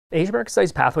Asian American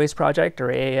Studies Pathways Project, or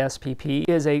AASPP,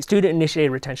 is a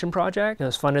student-initiated retention project. It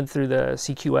was funded through the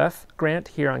CQF grant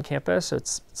here on campus, so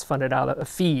it's funded out of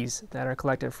fees that are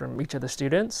collected from each of the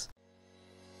students.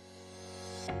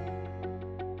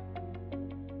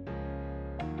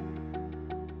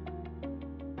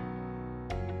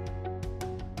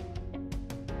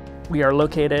 We are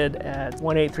located at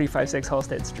 18356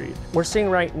 Halstead Street. We're sitting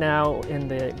right now in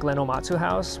the Glen Omatsu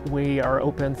house. We are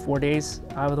open 4 days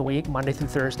out of the week, Monday through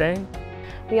Thursday.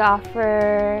 We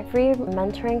offer free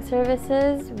mentoring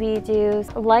services. We do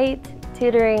light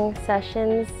tutoring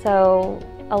sessions, so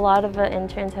a lot of the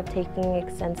interns have taken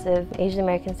extensive Asian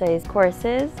American Studies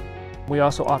courses. We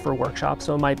also offer workshops,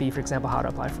 so it might be, for example, how to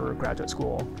apply for graduate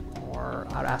school, or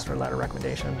how to ask for a letter of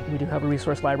recommendation. We do have a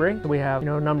resource library. We have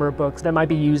a number of books that might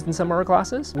be used in some of our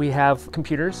classes. We have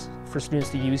computers for students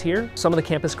to use here. Some of the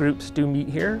campus groups do meet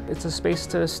here. It's a space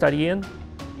to study in.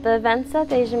 The events that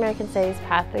the Asian American Studies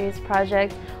Pathways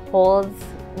Project holds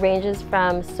ranges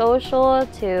from social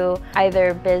to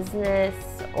either business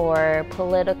or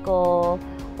political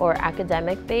or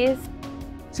academic based.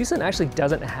 CSUN actually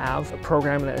doesn't have a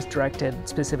program that is directed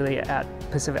specifically at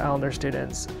Pacific Islander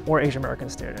students or Asian American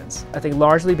students. I think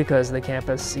largely because the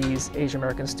campus sees Asian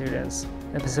American students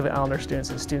and Pacific Islander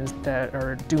students as students that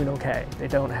are doing okay. They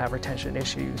don't have retention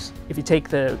issues. If you take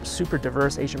the super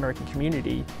diverse Asian American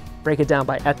community, break it down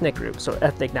by ethnic groups or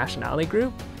ethnic nationality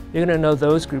group, you're going to know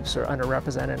those groups are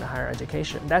underrepresented in higher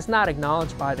education. That's not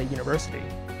acknowledged by the university.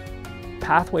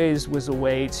 Pathways was a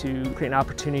way to create an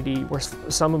opportunity where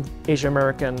some Asian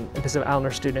American and Pacific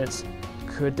Islander students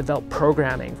could develop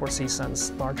programming for CSUN's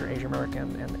larger Asian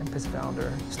American and Pacific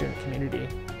Islander student community.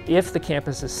 If the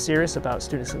campus is serious about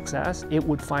student success, it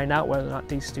would find out whether or not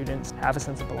these students have a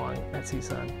sense of belonging at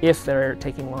CSUN. If they're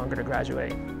taking longer to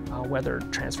graduate, whether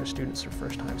transfer students or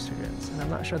first-time students. And I'm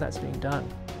not sure that's being done.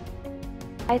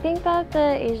 I think that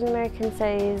the Asian American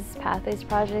Studies Pathways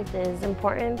Project is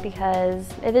important because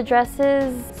it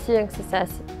addresses student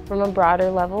success from a broader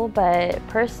level, but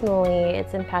personally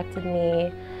it's impacted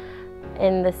me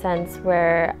in the sense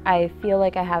where I feel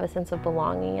like I have a sense of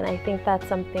belonging, and I think that's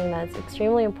something that's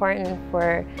extremely important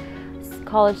for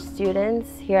college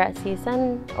students here at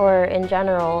CSUN, or in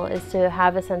general, is to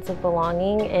have a sense of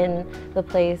belonging in the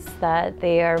place that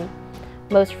they are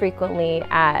most frequently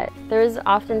at. There's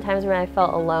often times when I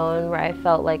felt alone, where I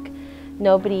felt like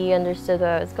nobody understood what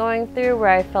I was going through,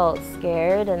 where I felt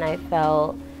scared and I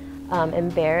felt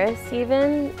embarrassed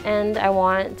even. And I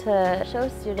want to show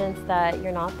students that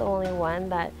you're not the only one,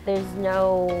 that there's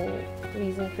no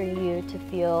reason for you to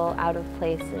feel out of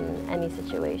place in any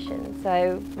situation. So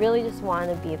I really just want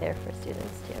to be there for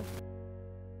students too.